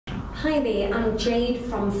Hi there, I'm Jade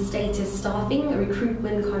from Status Staffing, a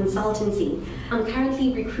recruitment consultancy. I'm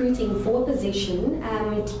currently recruiting for a position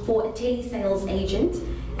for a telesales agent,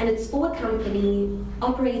 and it's for a company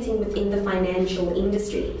operating within the financial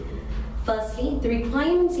industry. Firstly, the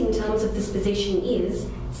requirements in terms of this position is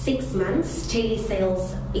 6 months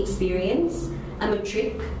telesales experience, a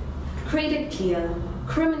Matric, credit clear,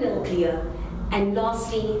 criminal clear, and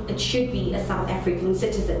lastly, it should be a South African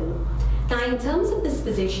citizen. Now, in terms of this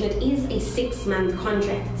position, it is a 6-month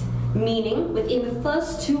contract, meaning within the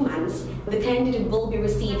first 2 months, the candidate will be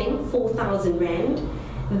receiving 4,000 Rand.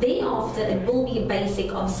 Thereafter, it will be a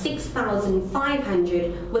basic of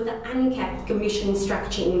 6,500 with an uncapped commission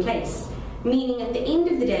structure in place, meaning at the end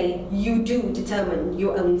of the day, you do determine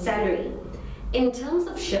your own salary. In terms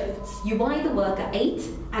of shifts, you either work at 8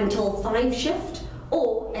 until 5 shift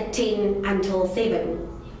or at 10 until 7.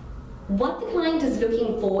 What the client is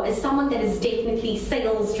looking for is someone that is definitely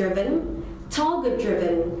sales driven, target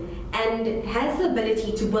driven, and has the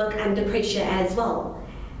ability to work under pressure as well.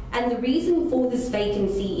 And the reason for this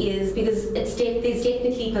vacancy is because there's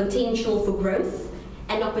definitely potential for growth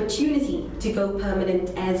and opportunity to go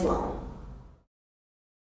permanent as well.